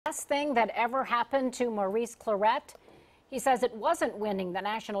best thing that ever happened to Maurice Clarett? He says it wasn't winning the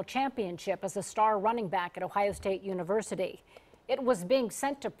national championship as a star running back at Ohio State University. It was being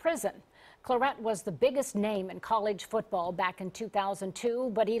sent to prison. Clarett was the biggest name in college football back in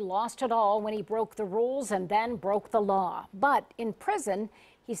 2002, but he lost it all when he broke the rules and then broke the law. But in prison,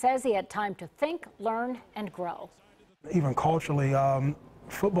 he says he had time to think, learn, and grow. Even culturally,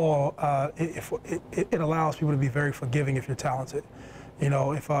 football, it allows people to be very forgiving if you're talented. You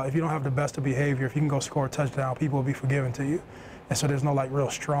know, if you don't have the best of behavior, if you can go score a touchdown, people will be forgiving to you. And so there's no real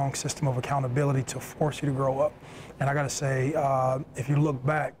strong system of accountability to force you to grow up. And I got to say, if you look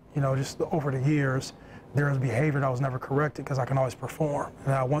back, just over the years, there was behavior that was never corrected because I can always perform.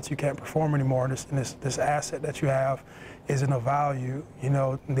 Now, once you can't perform anymore, and this asset that you have isn't of value,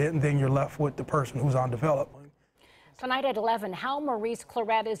 then you're left with the person who's undeveloped. Tonight at 11, how Maurice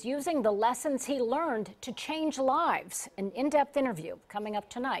Clarett is using the lessons he learned to change lives. An in-depth interview coming up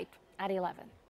tonight at 11.